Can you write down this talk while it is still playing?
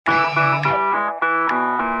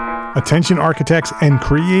Attention architects and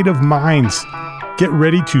creative minds, get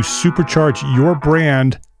ready to supercharge your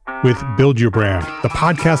brand with Build Your Brand, the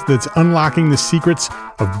podcast that's unlocking the secrets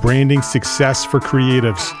of branding success for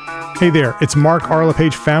creatives. Hey there, it's Mark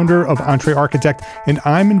Arlepage, founder of Entre Architect, and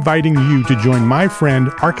I'm inviting you to join my friend,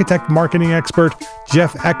 architect marketing expert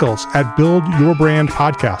Jeff Eccles at Build Your Brand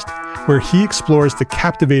podcast, where he explores the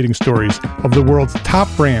captivating stories of the world's top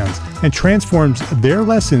brands and transforms their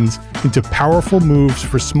lessons into powerful moves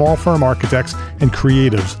for small firm architects and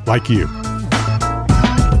creatives like you.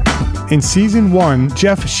 In Season 1,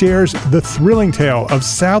 Jeff shares the thrilling tale of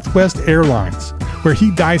Southwest Airlines, where he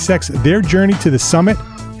dissects their journey to the summit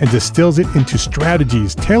and distills it into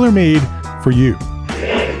strategies tailor-made for you.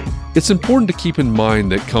 It's important to keep in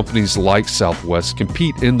mind that companies like Southwest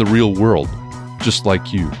compete in the real world, just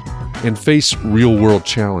like you, and face real-world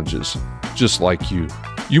challenges, just like you.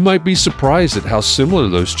 You might be surprised at how similar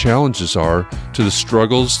those challenges are to the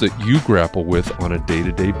struggles that you grapple with on a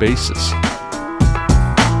day-to-day basis.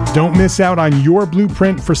 Don't miss out on your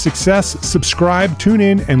blueprint for success. Subscribe, tune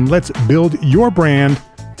in, and let's build your brand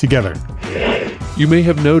together. You may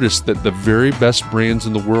have noticed that the very best brands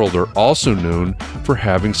in the world are also known for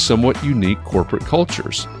having somewhat unique corporate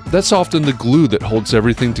cultures. That's often the glue that holds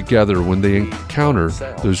everything together when they encounter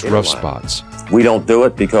those rough spots. We don't do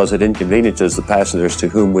it because it inconveniences the passengers to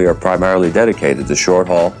whom we are primarily dedicated, the short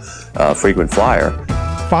haul, frequent flyer.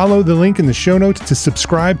 Follow the link in the show notes to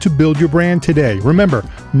subscribe to Build Your Brand today. Remember,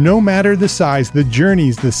 no matter the size, the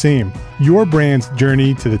journey's the same. Your brand's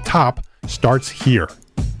journey to the top starts here.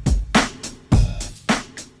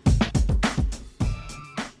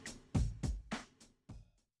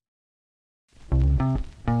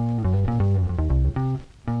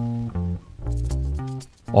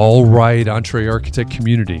 All right, Entre Architect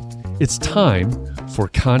community, it's time for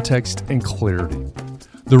context and clarity.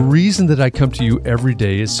 The reason that I come to you every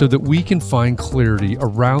day is so that we can find clarity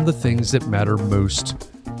around the things that matter most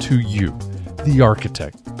to you, the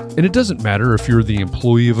architect. And it doesn't matter if you're the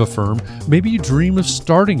employee of a firm. Maybe you dream of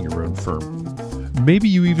starting your own firm. Maybe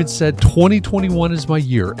you even said 2021 is my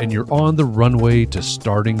year and you're on the runway to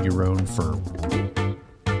starting your own firm.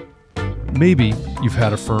 Maybe you've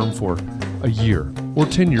had a firm for a year or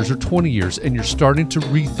 10 years or 20 years and you're starting to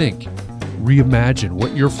rethink, reimagine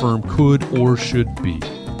what your firm could or should be.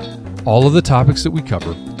 All of the topics that we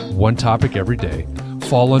cover, one topic every day,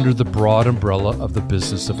 fall under the broad umbrella of the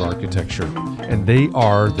business of architecture, and they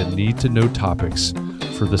are the need-to-know topics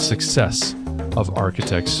for the success of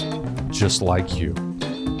architects just like you.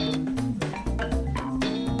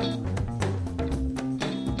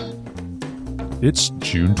 It's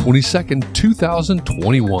June 22nd,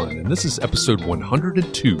 2021, and this is episode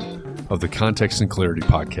 102 of the Context and Clarity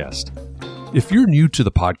podcast. If you're new to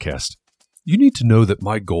the podcast, you need to know that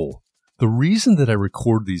my goal, the reason that I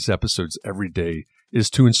record these episodes every day, is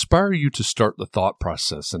to inspire you to start the thought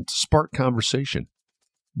process and to spark conversation,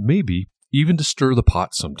 maybe even to stir the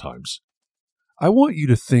pot sometimes. I want you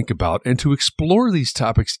to think about and to explore these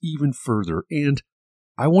topics even further, and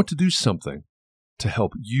I want to do something to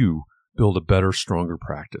help you build a better, stronger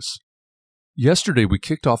practice. Yesterday, we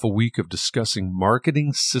kicked off a week of discussing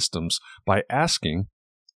marketing systems by asking,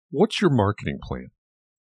 what's your marketing plan?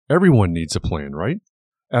 Everyone needs a plan, right?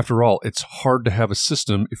 After all, it's hard to have a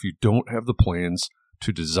system if you don't have the plans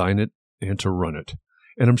to design it and to run it.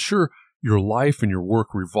 And I'm sure your life and your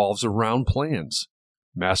work revolves around plans.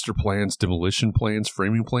 Master plans, demolition plans,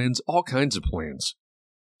 framing plans, all kinds of plans.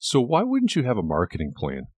 So why wouldn't you have a marketing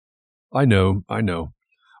plan? I know.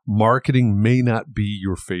 Marketing may not be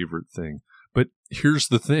your favorite thing, but here's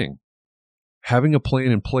the thing. Having a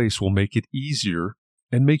plan in place will make it easier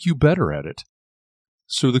and make you better at it.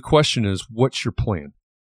 So the question is, what's your plan?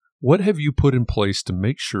 What have you put in place to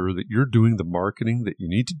make sure that you're doing the marketing that you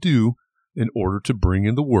need to do in order to bring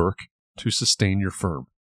in the work to sustain your firm?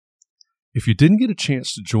 If you didn't get a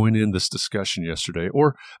chance to join in this discussion yesterday,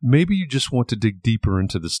 or maybe you just want to dig deeper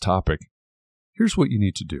into this topic, here's what you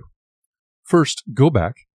need to do. First, go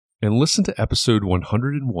back and listen to episode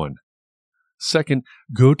 101. Second,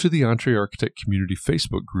 go to the Entre Architect Community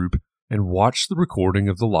Facebook group and watch the recording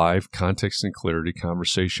of the live Context and Clarity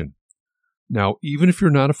conversation. Now, even if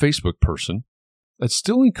you're not a Facebook person, I'd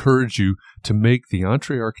still encourage you to make the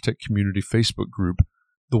Entre Architect Community Facebook group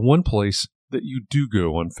the one place that you do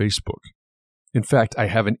go on Facebook. In fact, I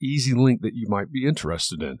have an easy link that you might be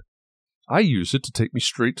interested in. I use it to take me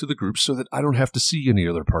straight to the group so that I don't have to see any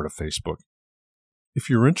other part of Facebook. If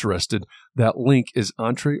you're interested, that link is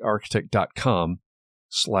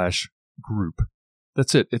entrearchitect.com/group.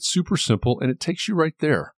 That's it. It's super simple, and it takes you right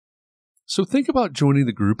there. So think about joining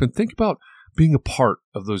the group and think about being a part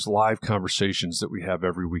of those live conversations that we have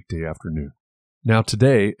every weekday afternoon. Now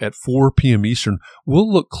today at 4 p.m. Eastern,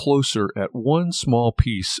 we'll look closer at one small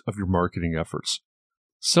piece of your marketing efforts,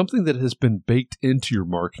 something that has been baked into your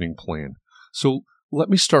marketing plan. So let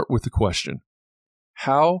me start with the question.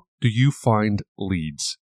 How do you find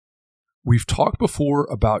leads? We've talked before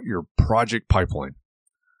about your project pipeline.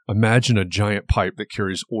 Imagine a giant pipe that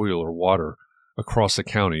carries oil or water across a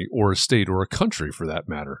county or a state or a country for that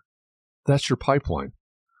matter. That's your pipeline.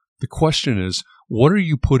 The question is, what are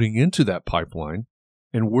you putting into that pipeline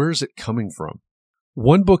and where is it coming from?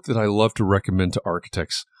 One book that I love to recommend to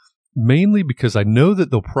architects, mainly because I know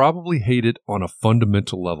that they'll probably hate it on a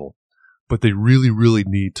fundamental level, but they really, really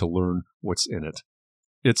need to learn what's in it.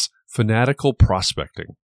 It's Fanatical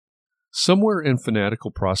Prospecting. Somewhere in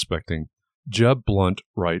Fanatical Prospecting, Jeb Blunt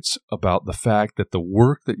writes about the fact that the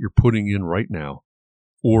work that you're putting in right now,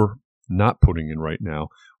 or not putting in right now,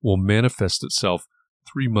 will manifest itself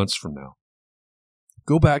 3 months from now.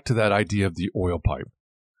 Go back to that idea of the oil pipe.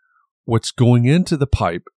 What's going into the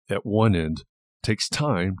pipe at one end takes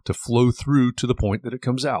time to flow through to the point that it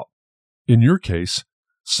comes out. In your case,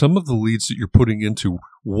 some of the leads that you're putting into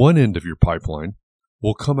one end of your pipeline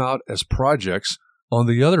will come out as projects on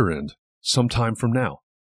the other end sometime from now.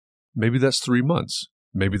 Maybe that's 3 months.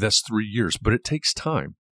 Maybe that's 3 years, but it takes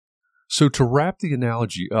time. So to wrap the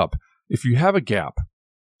analogy up, if you have a gap,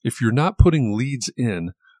 if you're not putting leads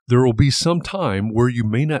in, there will be some time where you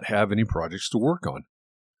may not have any projects to work on.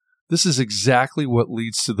 This is exactly what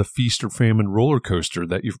leads to the feast or famine roller coaster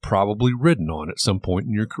that you've probably ridden on at some point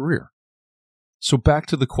in your career. So back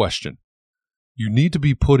to the question. You need to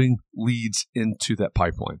be putting leads into that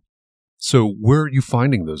pipeline. So where are you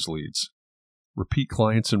finding those leads? Repeat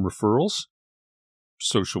clients and referrals?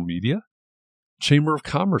 Social media? Chamber of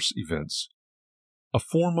Commerce events? A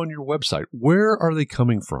form on your website? Where are they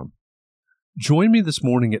coming from? Join me this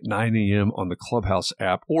morning at 9 a.m. on the Clubhouse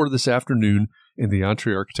app or this afternoon in the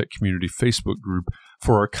EntreArchitect Community Facebook group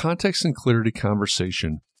for our Context and Clarity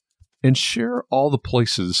conversation and share all the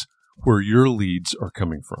places where your leads are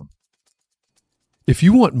coming from. If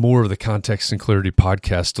you want more of the Context and Clarity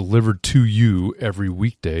podcast delivered to you every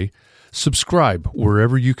weekday, subscribe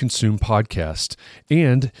wherever you consume podcasts.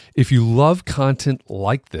 And if you love content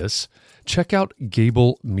like this, check out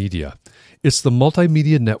Gable Media. It's the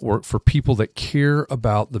multimedia network for people that care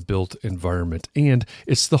about the built environment, and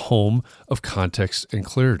it's the home of Context and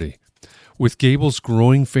Clarity. With Gable's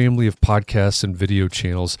growing family of podcasts and video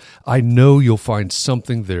channels, I know you'll find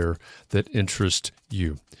something there that interests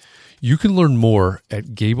you. You can learn more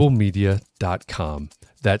at gablemedia.com.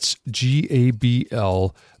 That's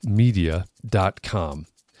GABL media.com.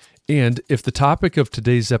 And if the topic of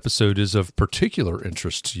today's episode is of particular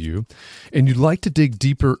interest to you and you'd like to dig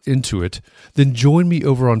deeper into it, then join me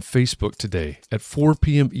over on Facebook today at 4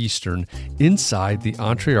 p.m. Eastern inside the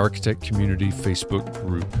EntreArchitect Community Facebook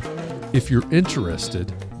group. If you're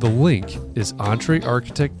interested, the link is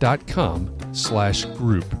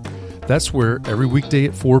entrearchitect.com/group. That's where every weekday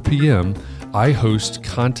at 4 p.m. I host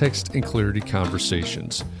Context and Clarity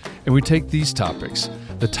conversations. And we take these topics,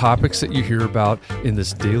 the topics that you hear about in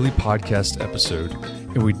this daily podcast episode,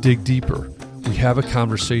 and we dig deeper. We have a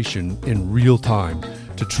conversation in real time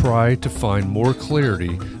to try to find more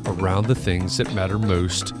clarity around the things that matter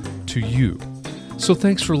most to you. So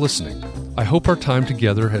thanks for listening. I hope our time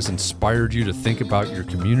together has inspired you to think about your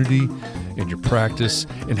community and your practice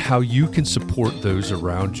and how you can support those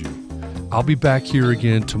around you. I'll be back here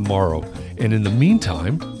again tomorrow. And in the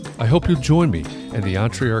meantime, I hope you'll join me and the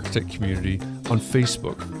EntreArchitect community on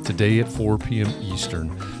Facebook today at 4 p.m. Eastern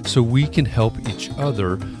so we can help each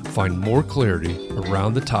other find more clarity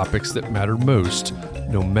around the topics that matter most,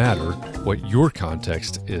 no matter what your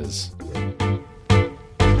context is.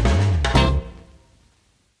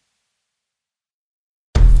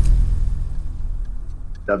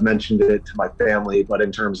 I've mentioned it to my family, but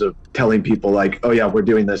in terms of telling people like, oh yeah, we're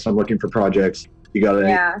doing this, I'm looking for projects. You got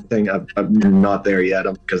anything? I'm not there yet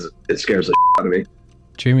because it scares the shit out of me.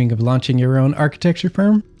 Dreaming of launching your own architecture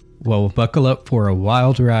firm? Well, buckle up for a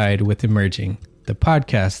wild ride with Emerging, the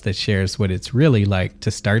podcast that shares what it's really like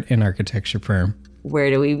to start an architecture firm.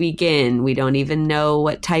 Where do we begin? We don't even know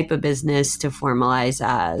what type of business to formalize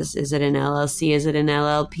as. Is it an LLC? Is it an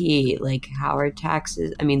LLP? Like, how are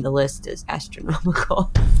taxes? I mean, the list is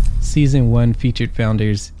astronomical. Season 1 featured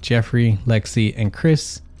founders Jeffrey, Lexi, and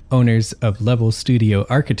Chris, owners of Level Studio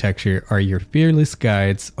Architecture, are your fearless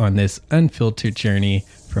guides on this unfiltered journey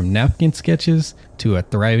from napkin sketches to a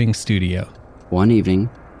thriving studio. One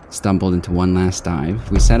evening, stumbled into one last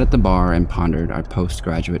dive, we sat at the bar and pondered our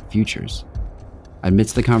postgraduate futures.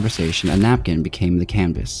 Amidst the conversation, a napkin became the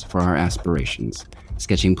canvas for our aspirations,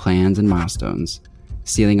 sketching plans and milestones,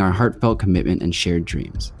 sealing our heartfelt commitment and shared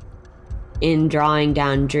dreams. In drawing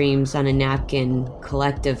down dreams on a napkin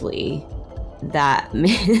collectively, that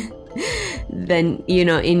then, you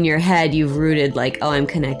know, in your head, you've rooted like, oh, I'm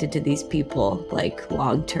connected to these people, like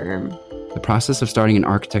long term. The process of starting an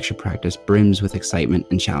architecture practice brims with excitement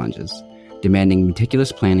and challenges, demanding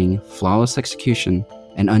meticulous planning, flawless execution,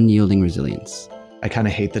 and unyielding resilience. I kind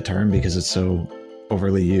of hate the term because it's so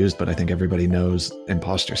overly used, but I think everybody knows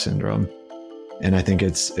imposter syndrome. And I think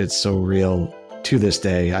it's so real to this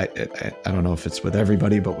day. I don't know if it's with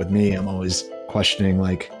everybody, but with me, I'm always questioning,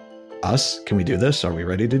 like, us? Can we do this? Are we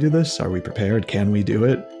ready to do this? Are we prepared? Can we do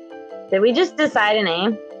it? Did we just decide a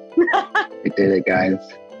name? We did it, guys.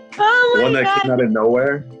 Oh my One God. that came out of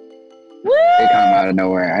nowhere. Woo! It came out of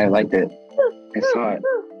nowhere. I liked it. I saw it.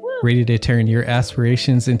 Ready to turn your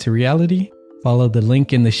aspirations into reality? Follow the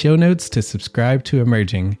link in the show notes to subscribe to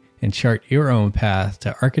Emerging and chart your own path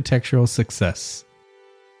to architectural success.